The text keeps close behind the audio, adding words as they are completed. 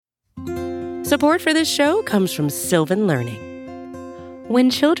Support for this show comes from Sylvan Learning. When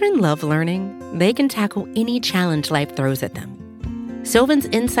children love learning, they can tackle any challenge life throws at them. Sylvan's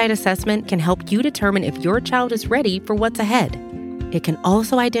Insight Assessment can help you determine if your child is ready for what's ahead. It can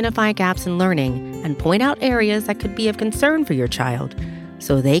also identify gaps in learning and point out areas that could be of concern for your child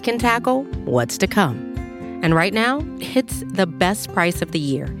so they can tackle what's to come. And right now, it's the best price of the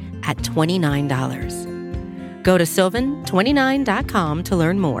year at $29. Go to sylvan29.com to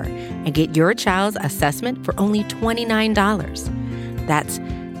learn more and get your child's assessment for only $29. That's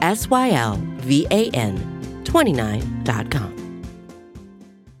SYLVAN 29.com.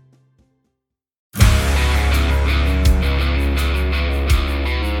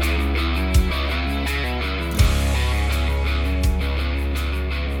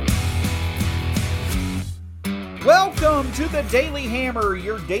 Welcome to the Daily Hammer,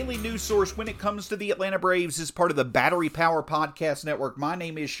 your daily news source when it comes to the Atlanta Braves as part of the Battery Power Podcast Network. My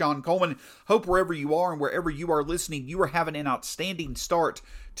name is Sean Coleman. Hope wherever you are and wherever you are listening, you are having an outstanding start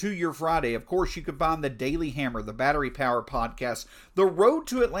to your Friday. Of course, you can find the Daily Hammer, the Battery Power Podcast, the Road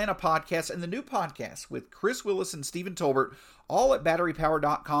to Atlanta Podcast, and the new podcast with Chris Willis and Stephen Tolbert, all at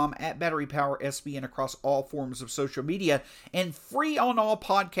batterypower.com, at batterypowersb, and across all forms of social media, and free on all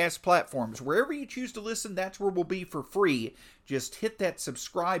podcast platforms. Wherever you choose to listen, that's where we'll be for free. Just hit that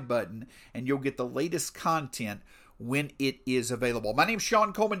subscribe button, and you'll get the latest content when it is available. My name's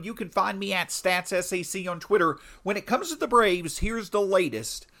Sean Coleman. You can find me at StatsSAC on Twitter. When it comes to the Braves, here's the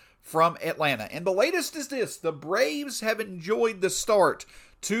latest from Atlanta. And the latest is this: the Braves have enjoyed the start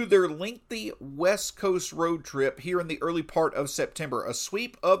to their lengthy West Coast road trip here in the early part of September. A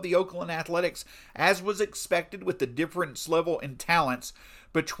sweep of the Oakland Athletics, as was expected with the difference level in talents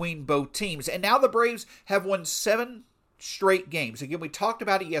between both teams. And now the Braves have won 7 straight games. Again, we talked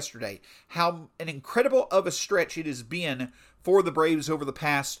about it yesterday, how an incredible of a stretch it has been for the Braves over the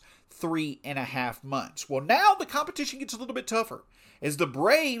past 3.5 months. Well, now the competition gets a little bit tougher, as the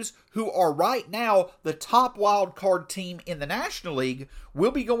Braves, who are right now the top wild card team in the National League, will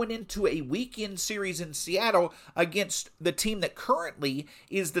be going into a weekend series in Seattle against the team that currently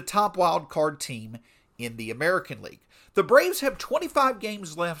is the top wild card team in the American League. The Braves have 25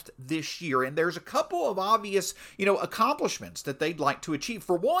 games left this year, and there's a couple of obvious, accomplishments that they'd like to achieve.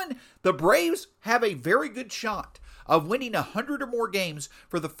 For one, the Braves have a very good shot of winning 100 or more games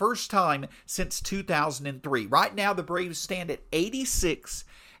for the first time since 2003. Right now, the Braves stand at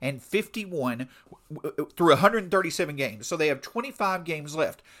 86-51 through 137 games, so they have 25 games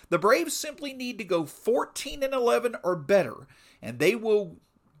left. The Braves simply need to go 14-11 or better, and they will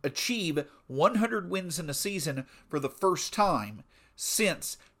achieve 100 wins in a season for the first time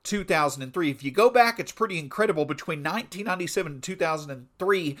since 2003. If you go back, it's pretty incredible. Between 1997 and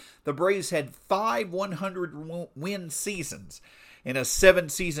 2003, the Braves had 5 100-win seasons in a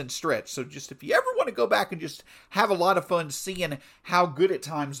 7-season stretch. So just if you ever want to go back and just have a lot of fun seeing how good at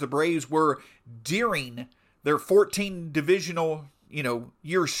times the Braves were during their 14 divisional,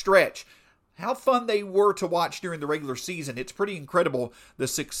 year stretch, how fun they were to watch during the regular season. It's pretty incredible the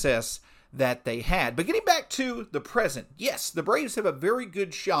success that they had. But getting back to the present, yes, the Braves have a very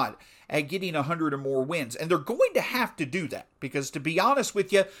good shot at getting 100 or more wins, and they're going to have to do that, because to be honest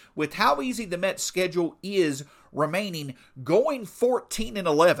with you, with how easy the Mets schedule is remaining, going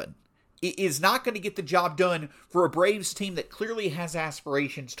 14-11 is not going to get the job done for a Braves team that clearly has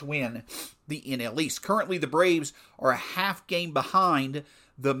aspirations to win the NL East. Currently, the Braves are a half game behind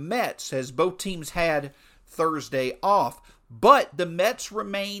the Mets, as both teams had Thursday off. But the Mets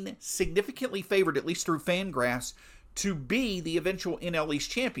remain significantly favored, at least through Fangraphs, to be the eventual NL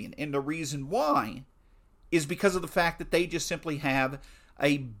East champion. And the reason why is because of the fact that they just simply have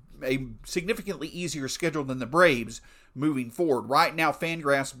a significantly easier schedule than the Braves moving forward. Right now,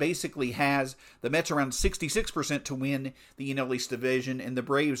 Fangraphs basically has the Mets around 66% to win the NL East division, and the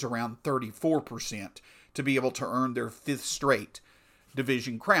Braves around 34% to be able to earn their 5th straight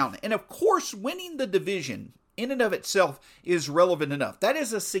division crown. And of course, winning the division in and of itself is relevant enough. That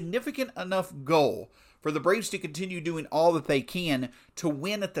is a significant enough goal for the Braves to continue doing all that they can to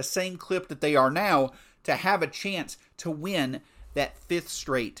win at the same clip that they are now, to have a chance to win that 5th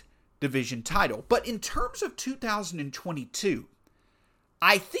straight division title. But in terms of 2022,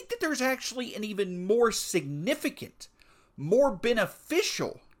 I think that there's actually an even more significant, more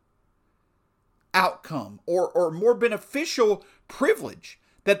beneficial outcome or more beneficial privilege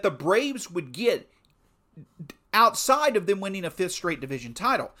that the Braves would get outside of them winning a 5th straight division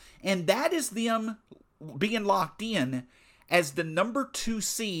title. And that is them being locked in as the number 2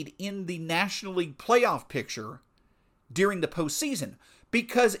 seed in the National League playoff picture during the postseason.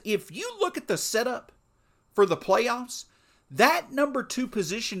 Because if you look at the setup for the playoffs, that number 2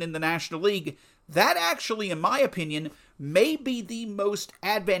 position in the National League, that actually, in my opinion, may be the most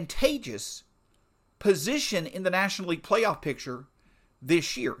advantageous position in the National League playoff picture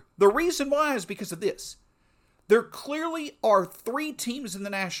this year. The reason why is because of this. There clearly are 3 teams in the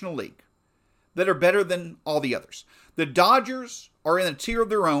National League that are better than all the others. The Dodgers are in a tier of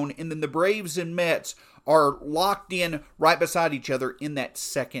their own, and then the Braves and Mets are locked in right beside each other in that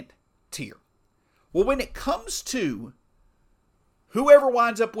second tier. Well, when it comes to whoever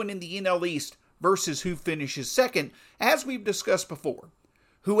winds up winning the NL East versus who finishes second, as we've discussed before,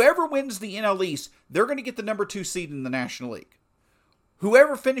 whoever wins the NL East, they're going to get the number 2 seed in the National League.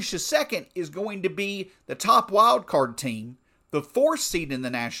 Whoever finishes second is going to be the top wild card team, the 4th seed in the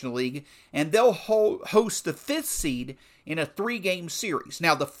National League, and they'll host the 5th seed in a 3-game series.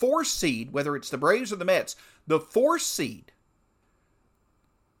 Now, the 4th seed, whether it's the Braves or the Mets, the 4th seed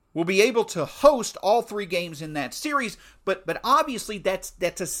will be able to host all 3 games in that series, but obviously that's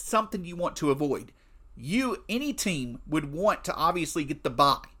something you want to avoid. Any team would want to obviously get the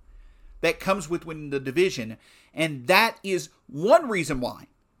bye that comes with winning the division, and that is one reason why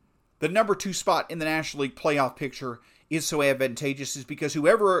the number 2 spot in the National League playoff picture is so advantageous, is because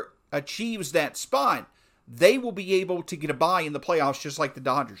whoever achieves that spot, they will be able to get a bye in the playoffs just like the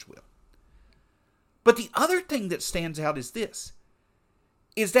Dodgers will. But the other thing that stands out is this,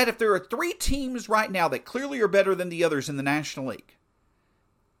 is that if there are 3 teams right now that clearly are better than the others in the National League,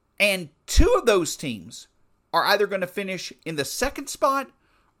 and 2 of those teams are either going to finish in the 2nd spot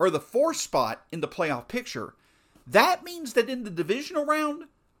or the 4th spot in the playoff picture, that means that in the divisional round,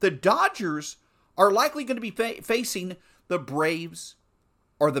 the Dodgers are likely going to be facing the Braves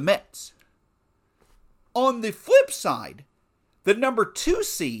or the Mets. On the flip side, the number 2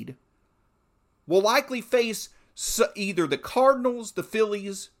 seed will likely face either the Cardinals, the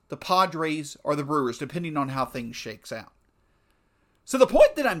Phillies, the Padres, or the Brewers, depending on how things shakes out. So the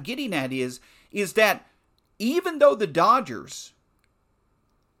point that I'm getting at is that even though the Dodgers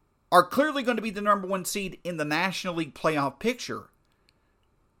are clearly going to be the number 1 seed in the National League playoff picture,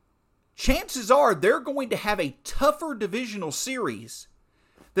 chances are they're going to have a tougher divisional series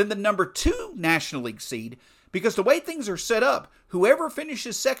than the number 2 National League seed, because the way things are set up, whoever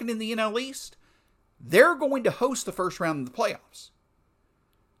finishes second in the NL East, they're going to host the first round of the playoffs.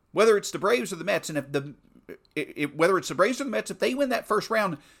 Whether it's the Braves or the Mets, and whether it's the Braves or the Mets, if they win that first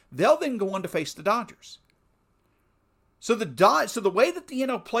round, they'll then go on to face the Dodgers. So the way that the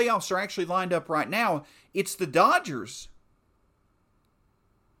NL playoffs are actually lined up right now, it's the Dodgers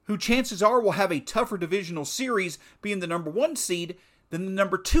who chances are will have a tougher divisional series being the number 1 seed than the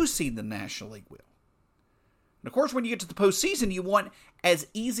number 2 seed in the National League will. And of course, when you get to the postseason, you want as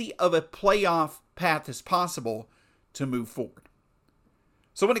easy of a playoff path as possible to move forward.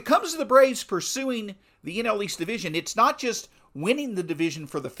 So when it comes to the Braves pursuing the NL East division, it's not just winning the division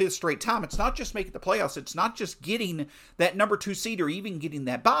for the 5th straight time. It's not just making the playoffs. It's not just getting that number 2 seed or even getting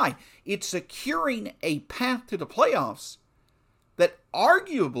that bye. It's securing a path to the playoffs that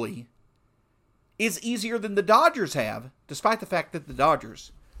arguably is easier than the Dodgers have, despite the fact that the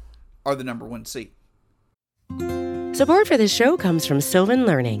Dodgers are the number 1 seed. Support for this show comes from Sylvan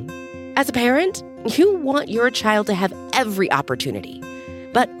Learning. As a parent, you want your child to have every opportunity,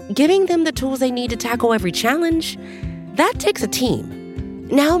 but giving them the tools they need to tackle every challenge, that takes a team.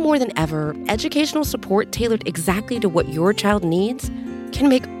 Now more than ever, educational support tailored exactly to what your child needs can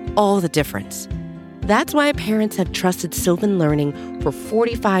make all the difference. That's why parents have trusted Sylvan Learning for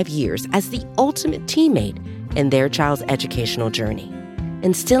 45 years as the ultimate teammate in their child's educational journey,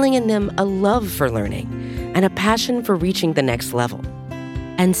 instilling in them a love for learning and a passion for reaching the next level.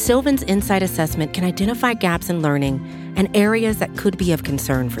 And Sylvan's Insight Assessment can identify gaps in learning and areas that could be of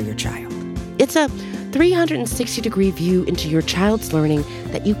concern for your child. It's a 360-degree view into your child's learning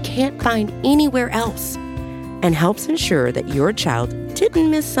that you can't find anywhere else, and helps ensure that your child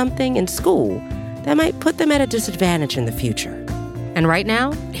didn't miss something in school that might put them at a disadvantage in the future. And right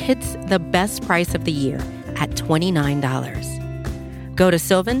now, it's the best price of the year at $29. Go to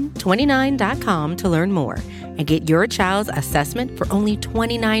sylvan29.com to learn more and get your child's assessment for only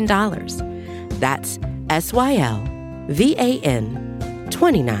 $29. That's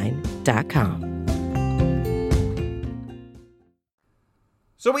SYLVAN29.com.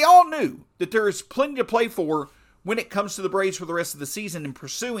 So we all knew that there is plenty to play for when it comes to the Braves for the rest of the season in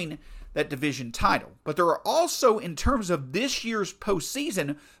pursuing that division title. But there are also, in terms of this year's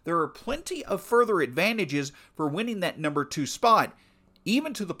postseason, there are plenty of further advantages for winning that number 2 spot,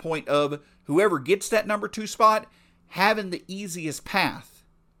 even to the point of whoever gets that number 2 spot having the easiest path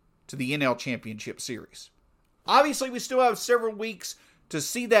to the NL Championship Series. Obviously, we still have several weeks to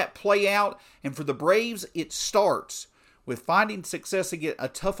see that play out, and for the Braves, it starts with finding success against a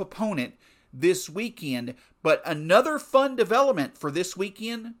tough opponent this weekend. But another fun development for this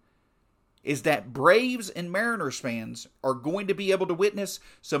weekend is that Braves and Mariners fans are going to be able to witness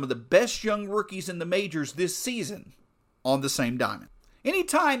some of the best young rookies in the majors this season on the same diamond.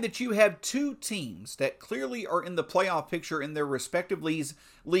 Anytime that you have two teams that clearly are in the playoff picture in their respective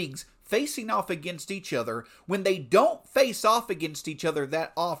leagues facing off against each other, when they don't face off against each other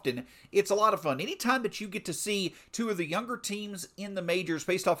that often, it's a lot of fun. Anytime that you get to see two of the younger teams in the majors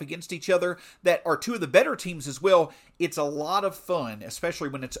face off against each other that are two of the better teams as well, it's a lot of fun, especially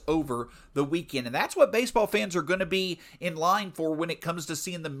when it's over the weekend. And that's what baseball fans are going to be in line for when it comes to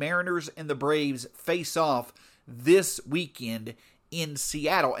seeing the Mariners and the Braves face off this weekend in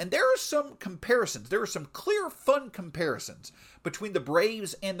Seattle. And there are some comparisons. There are some clear, fun comparisons between the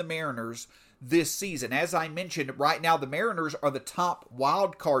Braves and the Mariners this season. As I mentioned, right now the Mariners are the top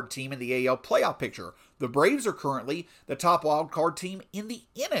wild card team in the AL playoff picture. The Braves are currently the top wild card team in the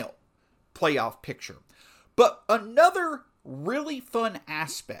NL playoff picture. But another really fun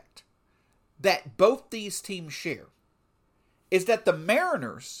aspect that both these teams share is that the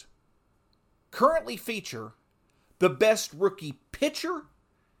Mariners currently feature the best rookie pitcher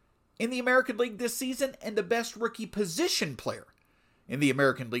in the American League this season and the best rookie position player in the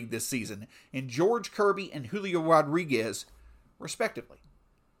American League this season in George Kirby and Julio Rodriguez, respectively.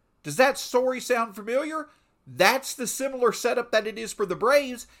 Does that story sound familiar? That's the similar setup that it is for the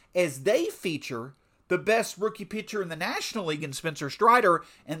Braves, as they feature the best rookie pitcher in the National League in Spencer Strider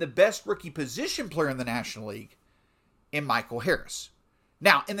and the best rookie position player in the National League in Michael Harris.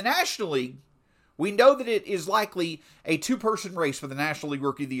 Now, in the National League, we know that it is likely a two-person race for the National League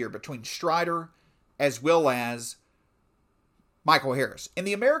Rookie of the Year between Strider as well as Michael Harris. In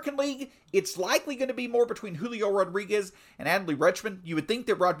the American League, it's likely going to be more between Julio Rodriguez and Adley Rutschman. You would think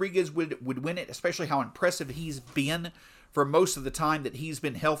that Rodriguez would win it, especially how impressive he's been for most of the time that he's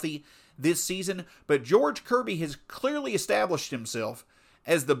been healthy this season. But George Kirby has clearly established himself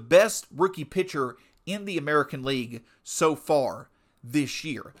as the best rookie pitcher in the American League so far this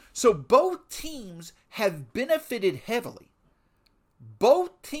year. So both teams have benefited heavily.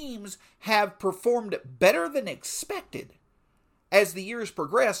 Both teams have performed better than expected as the years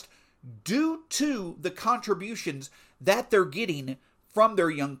progressed due to the contributions that they're getting from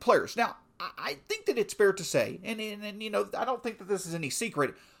their young players. Now, I think that it's fair to say, and you know, I don't think that this is any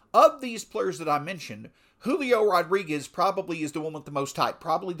secret, of these players that I mentioned, Julio Rodriguez probably is the one with the most hype,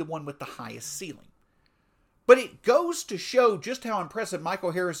 probably the one with the highest ceiling. But it goes to show just how impressive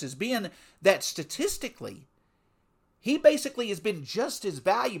Michael Harris has been, that statistically, he basically has been just as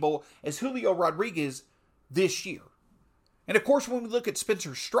valuable as Julio Rodriguez this year. And of course, when we look at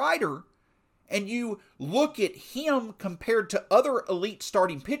Spencer Strider, and you look at him compared to other elite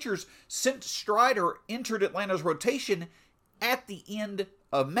starting pitchers since Strider entered Atlanta's rotation at the end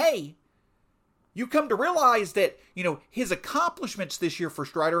of May, you come to realize that, you know, his accomplishments this year for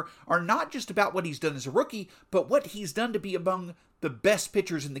Strider are not just about what he's done as a rookie, but what he's done to be among the best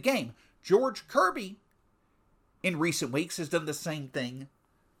pitchers in the game. George Kirby, in recent weeks, has done the same thing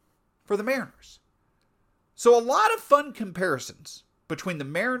for the Mariners. So a lot of fun comparisons between the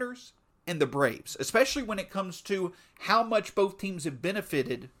Mariners and the Braves, especially when it comes to how much both teams have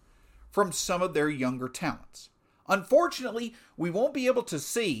benefited from some of their younger talents. Unfortunately, we won't be able to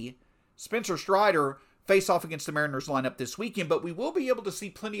see Spencer Strider face off against the Mariners lineup this weekend, but we will be able to see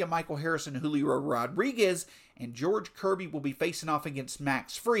plenty of Michael Harris and Julio Rodriguez, and George Kirby will be facing off against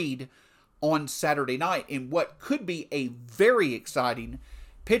Max Fried on Saturday night in what could be a very exciting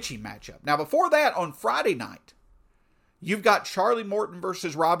pitching matchup. Now, before that, on Friday night, you've got Charlie Morton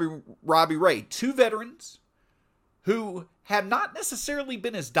versus Robbie Ray, two veterans who have not necessarily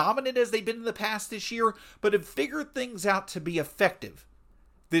been as dominant as they've been in the past this year, but have figured things out to be effective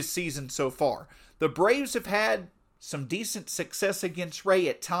this season so far. The Braves have had some decent success against Ray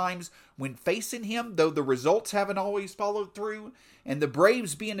at times when facing him, though the results haven't always followed through. And the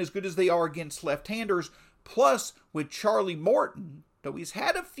Braves being as good as they are against left-handers, plus with Charlie Morton, though he's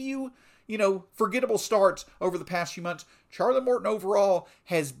had a few, forgettable starts over the past few months, Charlie Morton overall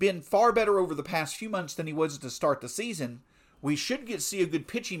has been far better over the past few months than he was to start the season. We should see a good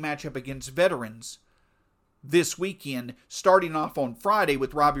pitching matchup against veterans this weekend, starting off on Friday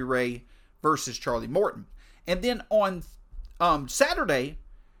with Robbie Ray versus Charlie Morton. And then on Saturday,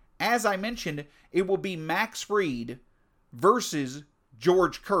 as I mentioned, it will be Max Fried versus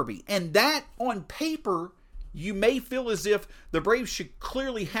George Kirby. And that, on paper, you may feel as if the Braves should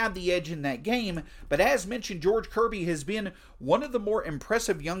clearly have the edge in that game. But as mentioned, George Kirby has been one of the more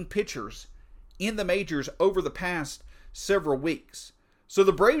impressive young pitchers in the majors over the past several weeks. So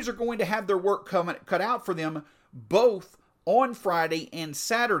the Braves are going to have their work cut out for them both on Friday and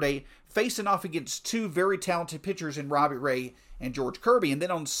Saturday, facing off against two very talented pitchers in Robbie Ray and George Kirby. And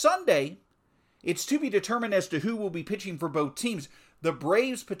then on Sunday, it's to be determined as to who will be pitching for both teams. The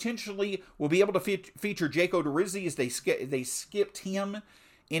Braves potentially will be able to feature Jake Odorizzi as they skipped him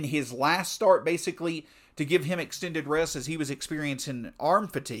in his last start, basically to give him extended rest as he was experiencing arm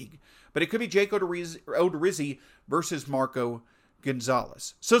fatigue. But it could be Jake Odorizzi versus Marco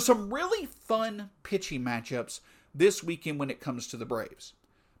Gonzalez. So some really fun pitching matchups this weekend when it comes to the Braves.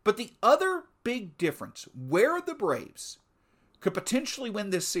 But the other big difference where the Braves could potentially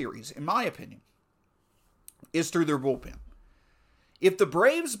win this series, in my opinion, is through their bullpen. If the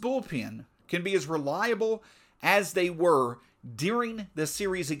Braves' bullpen can be as reliable as they were during the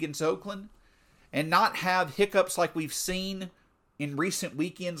series against Oakland and not have hiccups like we've seen in recent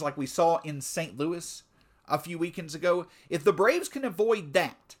weekends, like we saw in St. Louis a few weekends ago, if the Braves can avoid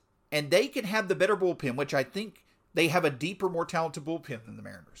that and they can have the better bullpen, which I think they have a deeper, more talented bullpen than the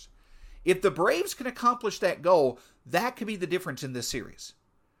Mariners. If the Braves can accomplish that goal, that could be the difference in this series.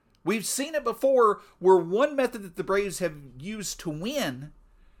 We've seen it before where one method that the Braves have used to win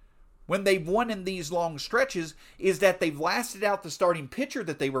when they've won in these long stretches is that they've lasted out the starting pitcher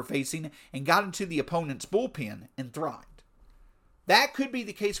that they were facing and got into the opponent's bullpen and thrived. That could be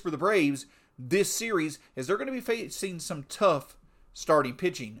the case for the Braves this series as they're going to be facing some tough starting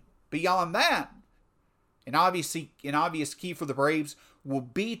pitching. Beyond that, an obvious key for the Braves will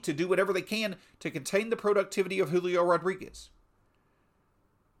be to do whatever they can to contain the productivity of Julio Rodriguez.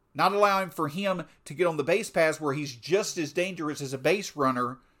 Not allowing for him to get on the base paths where he's just as dangerous as a base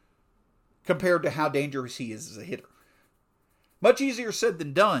runner compared to how dangerous he is as a hitter. Much easier said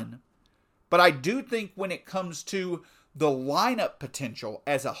than done, but I do think when it comes to the lineup potential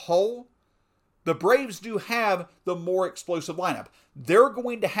as a whole, the Braves do have the more explosive lineup. They're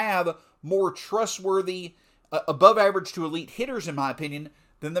going to have more trustworthy, above average to elite hitters, in my opinion,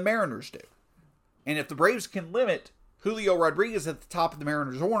 than the Mariners do. And if the Braves can limit Julio Rodriguez at the top of the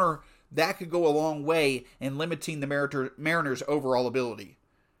Mariners' order, that could go a long way in limiting the Mariners' overall ability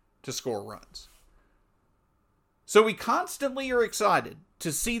to score runs. So we constantly are excited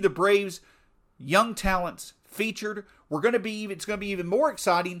to see the Braves' young talents featured. It's going to be even more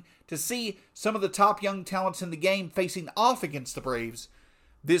exciting to see some of the top young talents in the game facing off against the Braves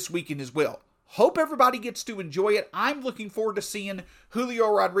this weekend as well. Hope everybody gets to enjoy it. I'm looking forward to seeing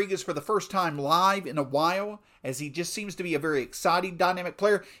Julio Rodriguez for the first time live in a while, as he just seems to be a very exciting, dynamic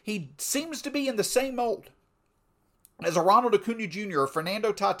player. He seems to be in the same mold as a Ronald Acuna Jr., a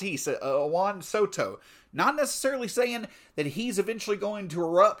Fernando Tatis, a Juan Soto. Not necessarily saying that he's eventually going to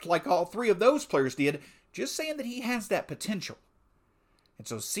erupt like all three of those players did, just saying that he has that potential. And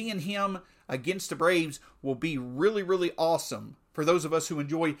so seeing him against the Braves will be really, really awesome for those of us who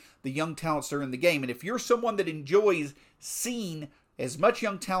enjoy the young talents that are in the game. And if you're someone that enjoys seeing as much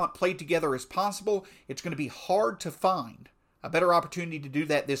young talent played together as possible, it's going to be hard to find a better opportunity to do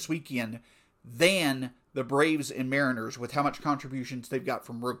that this weekend than the Braves and Mariners with how much contributions they've got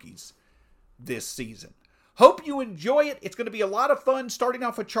from rookies this season. Hope you enjoy it. It's going to be a lot of fun starting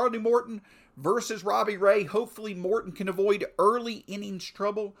off with Charlie Morton versus Robbie Ray. Hopefully Morton can avoid early innings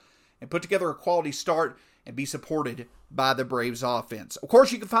trouble and put together a quality start and be supported by the Braves offense. Of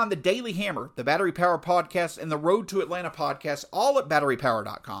course, you can find the Daily Hammer, the Battery Power Podcast, and the Road to Atlanta Podcast all at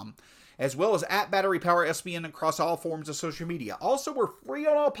BatteryPower.com, as well as at Battery Power SBN across all forms of social media. Also, we're free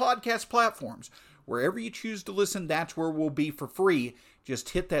on all podcast platforms. Wherever you choose to listen, that's where we'll be for free. Just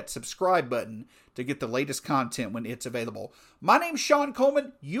hit that subscribe button to get the latest content when it's available. My name's Sean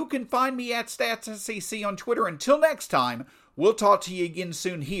Coleman. You can find me at StatsSEC on Twitter. Until next time, we'll talk to you again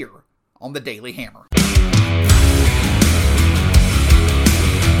soon here on the Daily Hammer.